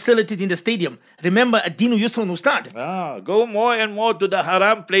namaz facilities in the stadium. Remember, Adinu Yusrun, Ustad. Go more and more to the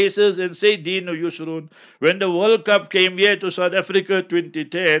haram places and say Dinu Yusrun. When the World Cup came here to South Africa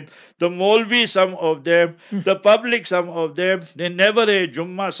 2010, the Molvi, some of them, the public, some of them, they never had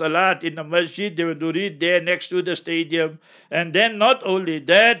Jummah Salat in the masjid. They would do read there next to the stadium. And then not only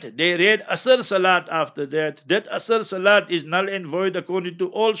that, they read Asr Salat after that. That Asr Salat is null and void according to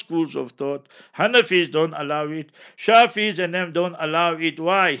all schools of thought. Hanafis don't allow it. Shafis and them don't allow it.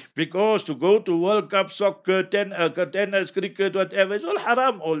 Why? Because to go to World Cup soccer, tennis, cricket, whatever, it's all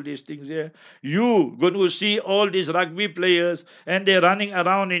haram, all these things here. You going to see all these rugby players and they're running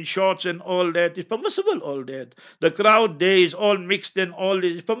around in shorts and all that. It's permissible, all that. The crowd there is all mixed and all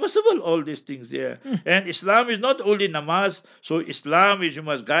this. It's permissible, all these things there. And Islam is not only namaz. So Islam is you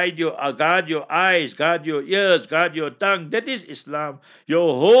must guard your eyes, guard your ears, guard your tongue. That is Islam.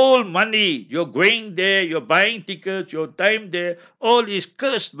 Your whole money, you're going there, you're buying tickets, your time there, all is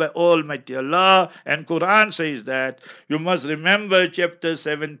cursed by Almighty Allah. And Quran says that. You must remember chapter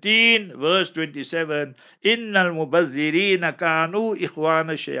 17, verse 27. Innal mubazzirina kanu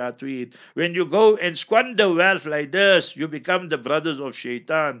ikhwana shayatween. When you go and squander wealth like this, you become the brothers of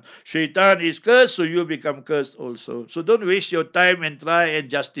Shaitan. Shaitan is cursed, so you become cursed also. So don't waste your time and try and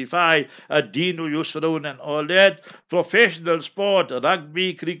justify a Dinu Yusrun and all that. Professional sport,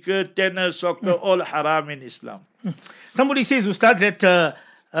 rugby, cricket, tennis, soccer, all haram in Islam. Somebody says, Ustad, that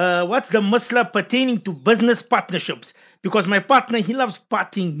what's the masla pertaining to business partnerships? Because my partner, he loves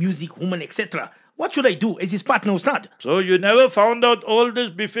partying, music, women, etc. What should I do as his partner, Ustad? So you never found out all this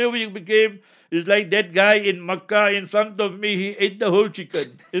before we became, it's like that guy in Makkah in front of me, he ate the whole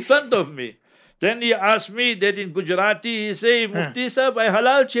chicken in front of me. Then he asked me that in Gujarati, he said, Mufti sahab, I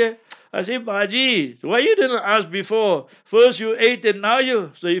halal che. I said, Baji, why you didn't ask before? First you ate and now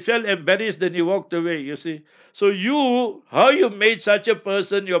you. So he felt embarrassed, then he walked away, you see. So you, how you made such a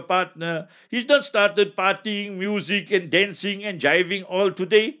person your partner? He's not started partying, music and dancing and jiving all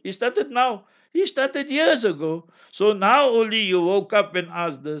today. He started now. He started years ago. So now only you woke up and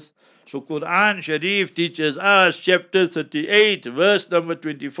asked this. So Quran Sharif teaches us, chapter 38, verse number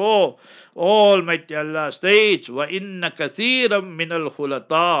 24. Almighty Allah states, وَإِنَّ كَثِيرًا مِنَ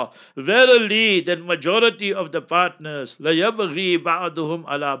الْخُلَطَاءِ. Verily, that majority of the partners, لَيَبْغِي بَعْضُهُمْ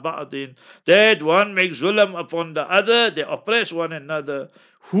عَلَى بَعْضٍ. That one makes zulm upon the other, they oppress one another.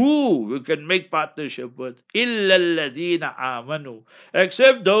 Who we can make partnership with? إِلَّا الَّذِينَ آمَنُوا.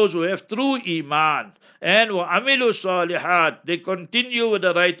 Except those who have true iman. And وَعَمِلُوا الصَّالِحَاتِ. They continue with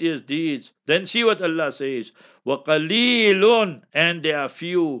the righteous deeds. Then see what Allah says. وَقَلِيلٌ. And they are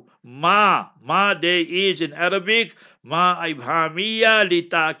few. Ma there is in Arabic. Ma ibhamiyya li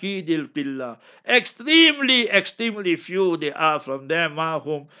ta'kidil qilla. Extremely few they are from them.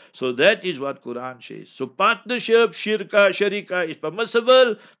 Mahum. So that is what Quran says. So partnership, sharika is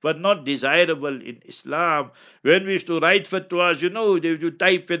permissible, but not desirable in Islam. When we used to write fatwas, they used to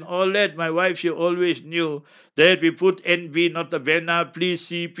type and all that. My wife, she always knew that we put NB, not a banner, please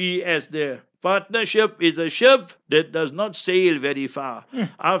CP as there. Partnership is a ship that does not sail very far.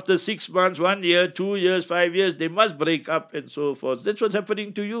 After 6 months, 1 year, 2 years, 5 years, they must break up and so forth. That's what's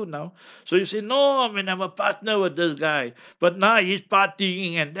happening to you now. So you say, no, I'm a partner with this guy. But now he's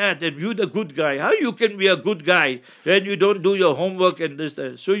partying and that, and you the good guy. How you can be a good guy when you don't do your homework and this,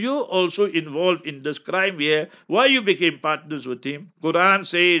 that? So you also involved in this crime here. Why you became partners with him? Quran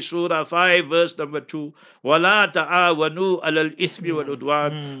says, Surah 5, verse number 2, وَلَا تَعَاوَنُوا عَلَى الْإِثْمِ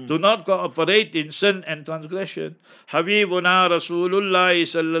وَالْعُدْوَانِ. Do not cooperate in sin and transgression. Habibuna Rasulullah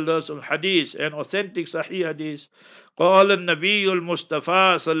sallallahu alaihi wasallam hadith, an authentic Sahih hadith. قال النبي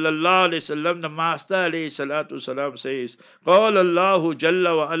المصطفى صلى الله عليه وسلم, the Master عليه الصلاة والسلام says, قال الله جل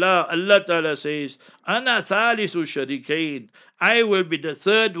وعلا, Allah Ta'ala says, أنا ثالث الشريكين, I will be the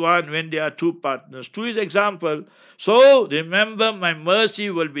third one when there are two partners. To his example, so remember my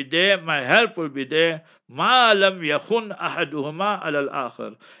mercy will be there, my help will be there, ما لم يخن أحدهما على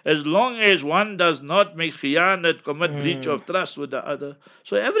الآخر, as long as one does not make khiyanat, commit breach of trust with the other.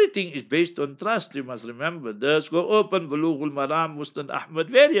 So everything is based on trust, you must remember this. Go open Bulughul Maram, Musnad Ahmad,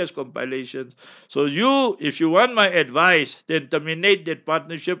 various compilations. So you, if you want my advice, then terminate that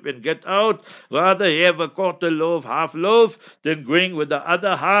partnership and get out. Rather have a quarter loaf, half loaf, than going with the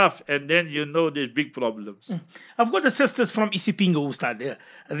other half, and then you know there's big problems. I've got the sisters from Isipingo, Ustad.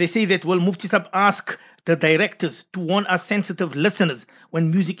 They say that, well, Mufti Sahib ask the directors to warn us sensitive listeners when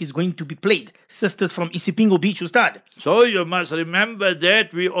music is going to be played. Sisters from Isipingo Beach, Ustad. So you must remember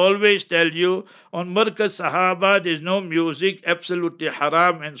that we always tell you on Markaz Sahaba there's no music, absolutely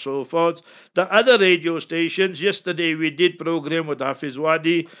haram and so forth. The other radio stations, yesterday we did program with Hafiz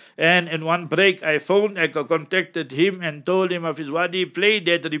Wadi, and in one break I contacted him and told him, Hafiz Wadi, play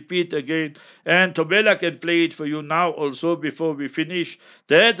that repeat again, and Tobela can play it for you now also before we finish.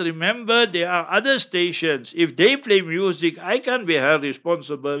 That remember there are other stations, if they play music I can't be held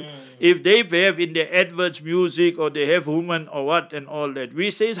responsible. If they have in their adverts music or they have women or what and all that,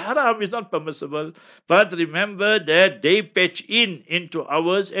 we say it's haram, it's not permissible. But remember that they patch into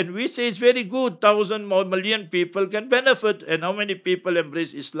ours, and we say it's very good, 1,000 more million people can benefit, and how many people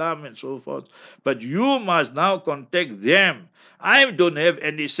embrace Islam and so forth. But you must now contact them. I don't have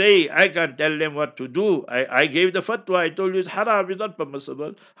any say. I can't tell them what to do. I gave the fatwa. I told you it's haram, it's not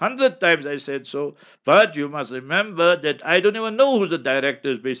permissible. 100 times I said so. But you must remember that I don't even know who the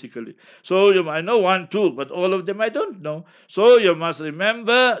directors basically. So I know one, two, but all of them I don't know. So you must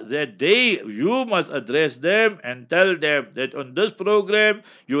remember that you must address them and tell them that on this program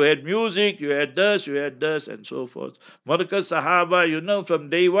you had music, you had this, and so forth. Markaz Sahaba,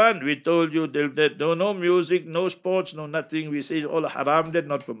 from day one we told you that no music, no sports, no nothing. We say all haram, that's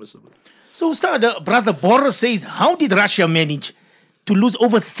not permissible. So, Ustad, Brother Boris says, how did Russia manage to lose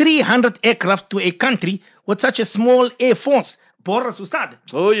over 300 aircraft to a country with such a small air force? Boris, Ustad.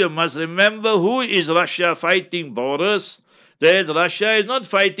 Oh, you must remember who is Russia fighting, Boris. That Russia is not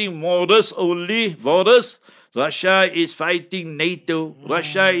fighting Morris only, Boris. Russia is fighting NATO,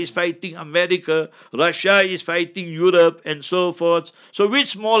 Russia is fighting America, Russia is fighting Europe and so forth. So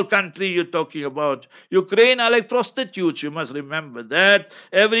which small country you're talking about? Ukraine are like prostitutes, you must remember that.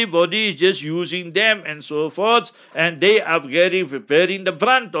 Everybody is just using them and so forth, and they are bearing the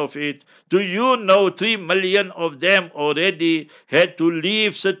brunt of it. Do you know 3 million of them already had to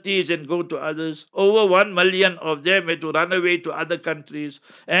leave cities and go to others? Over 1 million of them had to run away to other countries.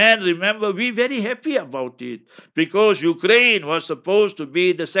 And remember, we're very happy about it, because Ukraine was supposed to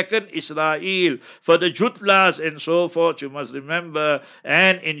be the second Israel for the Jutlas and so forth, you must remember.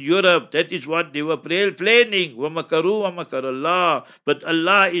 And in Europe, that is what they were planning. وَمَكَرُوا وَمَكَرَ اللَّهُ. But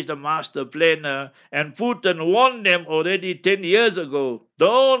Allah is the master planner. And Putin warned them already 10 years ago.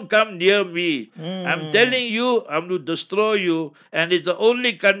 Don't come near me. I'm telling you, I'm to destroy you. And it's the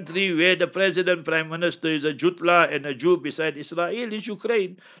only country where the president, prime minister is a Jutla and a Jew beside Israel is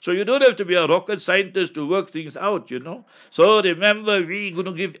Ukraine. So you don't have to be a rocket scientist to work things out, So remember, we're going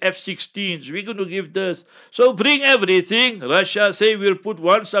to give F-16s, we're going to give this. So bring everything. Russia say we'll put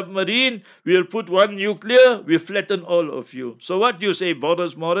one submarine, we'll put one nuclear, we'll flatten all of you. So what do you say,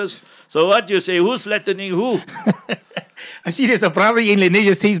 Boris Morris? So what do you say, who's flattening who? I see there's a brother in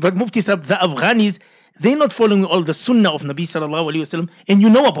Lenasia says, but Mufti Sahib, the Afghanis, they're not following all the sunnah of Nabi sallallahu alayhi wasallam, and you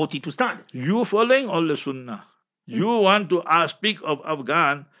know about it, Ustad. You following all the sunnah. You want to speak of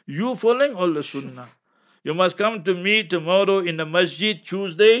Afghan, you following all the sunnah. You must come to me tomorrow in the masjid,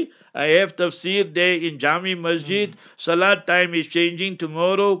 Tuesday. I have tafsir there in Jami Masjid. Salat time is changing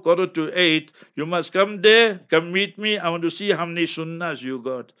tomorrow, 7:45. You must come there, come meet me. I want to see how many sunnahs you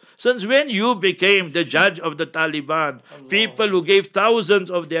got. Since when you became the judge of the Taliban, people who gave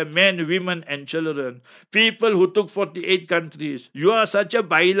thousands of their men, women and children, people who took 48 countries, you are such a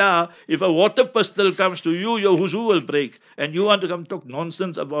baila. If a water pistol comes to you, your huzu will break. And you want to come talk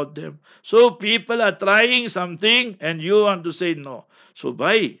nonsense about them. So people are trying something and you want to say no. So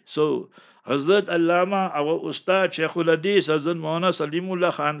Hazrat Allama, our Ustad, Shaykhul Hadith, Hazrat Maulana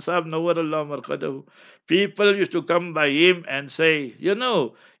Salimullah Khan Sahab, Nawar Allah Marqadahu. People used to come by him and say, ye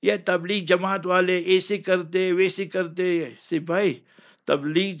Tabligh Jamaat wale, aise karte, waise karte. Say, bhai,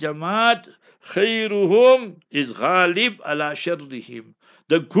 Tabligh Jamaat, khairuhum is ghalib ala sharrihim.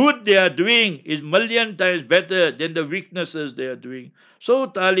 The good they are doing is million times better than the weaknesses they are doing. So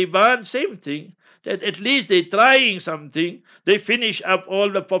Taliban, same thing. That at least they're trying something. They finish up all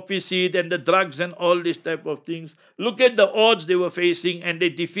the poppy seed and the drugs and all these type of things. Look at the odds they were facing and they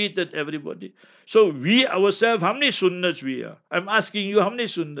defeated everybody. So we ourselves, how many sunnats we are? I'm asking you, how many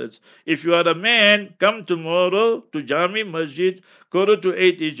sunnats? If you are a man, come tomorrow to Jami Masjid, quarter to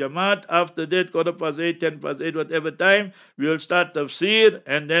 8 is Jamaat. After that, quarter past 8, 10 past 8, whatever time, we will start tafsir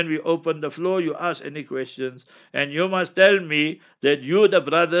and then we open the floor. You ask any questions. And you must tell me that you, the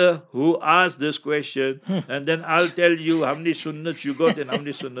brother who asked this question, and then I'll tell you how many sunnats you got and how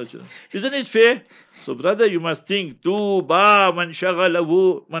many sunnats you. Isn't it fair? So, brother, you must think, Tuba man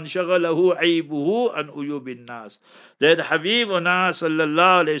shagalahu aibuhu an uyubin nas. That Habibuna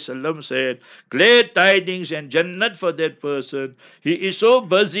sallallahu alayhi wasallam said, glad tidings and Jannat for that person. He is so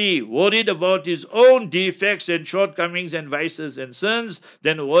busy, worried about his own defects and shortcomings and vices and sins,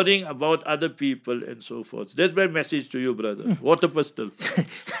 than worrying about other people and so forth. That's my message to you, brother. Water pistol.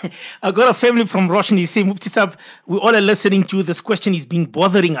 I got a family from Roshni. Say, Mufti Sahib, we all are listening to you. This question is being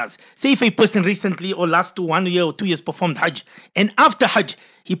bothering us. Say if a person recently or last 1 year or 2 years performed Hajj, and after Hajj,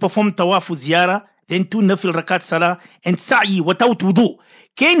 he performed Tawafu Ziyarah, then 2 Nafil Rakat Salah, and Sa'i without wudu.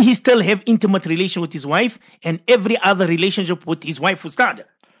 Can he still have intimate relation with his wife and every other relationship with his wife was started?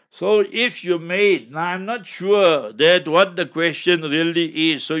 So if you made, now I'm not sure that what the question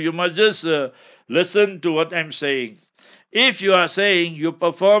really is. So you must just listen to what I'm saying. If you are saying you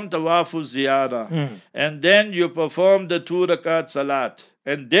perform Tawafu Ziyarah and then you perform the 2 Rakat Salat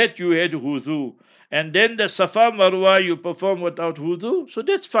and that you had wudu, and then the Safa Marwa you perform without wudu, so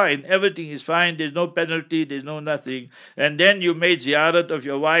that's fine. Everything is fine. There's no penalty. There's no nothing. And then you made ziyarat of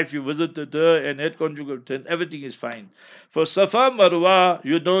your wife. You visited her and had conjugal, and everything is fine. For Safa Marwa,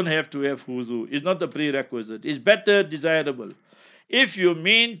 you don't have to have wudu. It's not a prerequisite. It's better, desirable. If you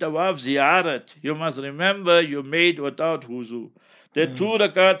mean Tawaf Ziyarat, you must remember you made without wudu. The 2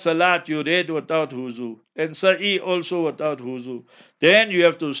 Rakat Salat you read without wudu. And Sa'i also without wudu. Then you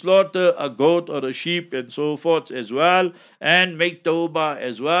have to slaughter a goat or a sheep and so forth as well, and make tawbah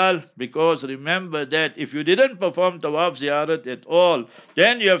as well, because remember that if you didn't perform tawaf ziyarat at all,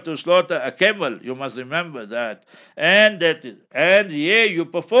 then you have to slaughter a camel. You must remember that. And you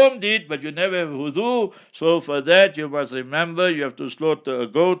performed it, but you never have wudu, so for that you must remember you have to slaughter a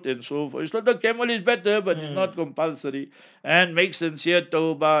goat and so forth. Slaughter a camel is better, but it's not compulsory, and make sincere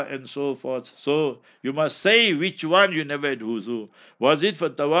tawbah and so forth. So you must say which one you never had wudu. Was it for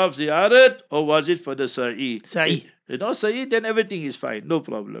Tawaf Ziyarat or was it for the Sa'i? Sa'i. You know, Sa'i, then everything is fine. No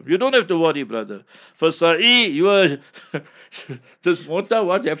problem. You don't have to worry, brother. For Sa'i, you are... This Mota,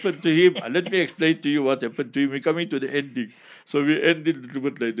 what happened to him? Let me explain to you what happened to him. We're coming to the ending. So we end it a little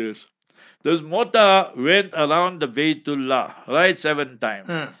bit like this. This Mota went around the Baytullah, right, 7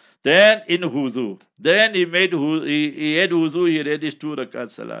 times. Then in wudu. Then he had wudu, he read his 2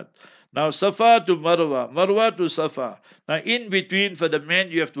 Rakat Salat. Now Safa to Marwa, Marwa to Safa. Now in between for the men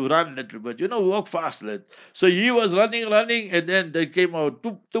you have to run a little bit, walk fast. So he was running, and then they came out,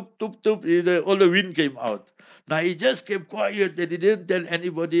 toop, toop, toop, toop, all the wind came out. Now he just kept quiet and he didn't tell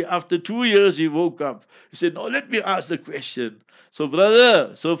anybody. After 2 years he woke up. He said, no, let me ask the question. So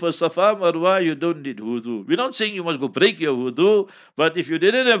brother, for Safa Marwa you don't need wudu. We're not saying you must go break your wudu, but if you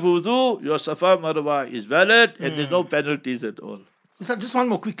didn't have wudu, your Safa Marwa is valid and there's no penalties at all. So just one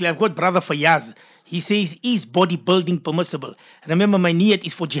more quickly. I've got Brother Fayaz. He says, is bodybuilding permissible? Remember, my niyat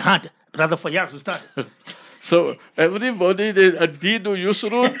is for jihad. Brother Fayaz, Ustad. So everybody, Ad-Dinu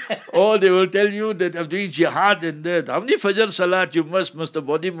Yusrun, or they will tell you that I'm doing jihad and that. How many Fajr Salat you must the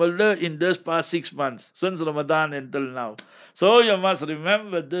body mulder in this past 6 months, since Ramadan until now. So you must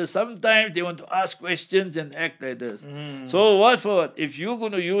remember this. Sometimes they want to ask questions and act like this. So what for? If you're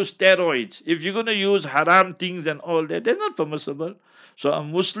going to use steroids, if you're going to use haram things and all that, they're not permissible. So a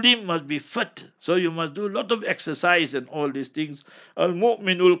Muslim must be fit. So you must do a lot of exercise and all these things.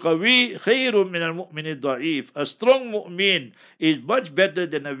 Al-mu'minul qawi khayrun min al-mu'minid da'if. A strong mu'min is much better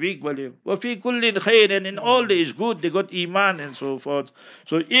than a weak one. Wa fi kullin khayr, and in all there is good. They got iman and so forth.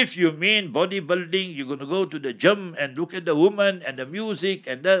 So if you mean bodybuilding, you're going to go to the gym and look at the woman and the music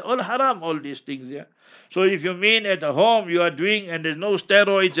and all haram, all these things, yeah. So if you mean at home you are doing and there's no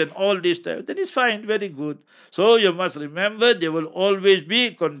steroids and all this stuff, then it's fine, very good. So you must remember there will always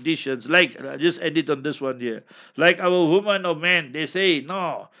be conditions. Like, just edit on this one here. Like our woman or man, they say,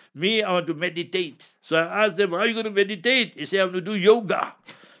 no, me, I want to meditate. So I ask them, how are you going to meditate? They say, I want to do yoga.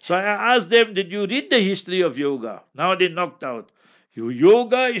 So I ask them, did you read the history of yoga? Now they knocked out.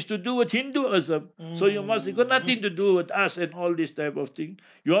 Yoga is to do with Hinduism. So you must, it got nothing to do with us and all this type of thing.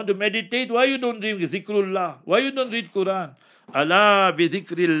 You want to meditate, why you don't read Zikrullah? Why you don't read Quran? Allah bi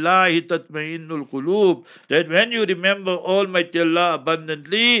dhikrillahi tatma'innul qulub. That when you remember Almighty Allah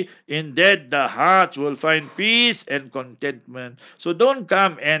abundantly, in that the hearts will find peace and contentment. So don't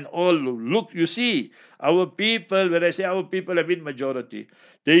come and all look. You see, our people, when I say our people, I mean majority.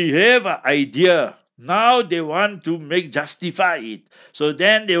 They have an idea. Now they want to justify it. So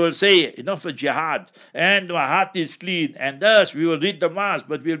then they will say, enough of jihad, and my heart is clean, and thus we will read the mass,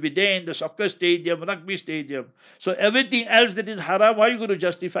 but we'll be there in the soccer stadium, rugby stadium. So everything else that is haram, why are you going to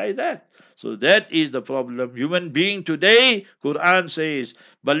justify that? So that is the problem. Human being today, Quran says,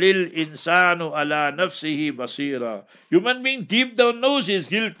 Balil insanu ala nafsihi basira. Human being deep down knows he is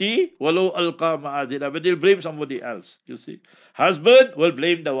guilty, walau alqa ma'adira, but he'll blame somebody else. You see, husband will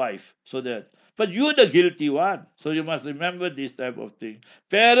blame the wife. So that. But you're the guilty one. So you must remember this type of thing.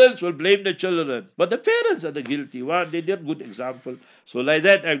 Parents will blame the children. But the parents are the guilty one. They did good example. So like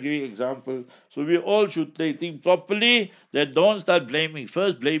that, I'll give you example. So we all should think properly that don't start blaming.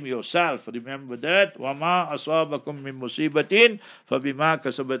 First blame yourself. Remember that. وَمَا أَصَابَكُم مِّن مُّصِيبَةٍ فَبِمَا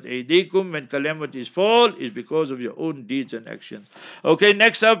كَسَبَتْ أَيْدِيكُم. When calamities fall, it's because of your own deeds and actions. Okay,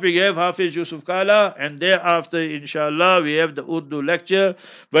 next up we have Hafiz Yusuf Kala. And thereafter, inshallah, we have the Urdu lecture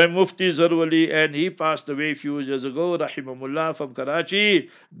by Mufti Zarwali. And he passed away a few years ago, Rahimahullah, from Karachi.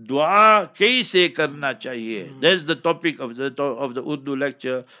 Dua kaise karna chahiye. That's the topic of the Urdu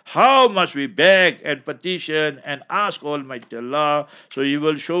lecture. How must we beg and petition and ask Almighty Allah? So He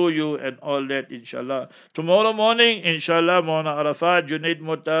will show you and all that, inshallah. Tomorrow morning, inshallah, Maulana Arafat, Junaid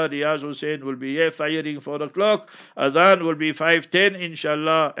Mutta, Riyaz Hoosen will be here firing 4 o'clock. Adhan will be 5:10,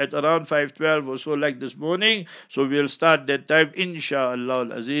 inshallah, at around 5:12 or so, like this morning. So we'll start that time, inshallah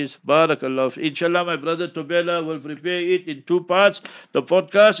al-Aziz. Barakallah. Inshallah, my brother Tobela will prepare it in 2 parts. The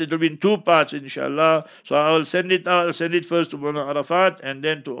podcast, it will be in 2 parts, inshallah. So I will send it out. I'll send it first to Maulana Arafat and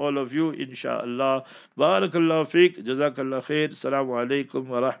then to all of you, inshallah. Barakallahu feek. Jazakallah khair. Assalamu alaikum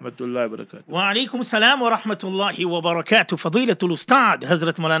wa rahmatullahi wa barakatuh. Wa alaikum salam wa rahmatullahi wa barakatuh. Fadilatul Ustad,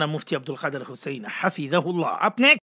 Hazrat Maulana Mufti Abdul Qadir Hussain, Hafidhahullah. Up next.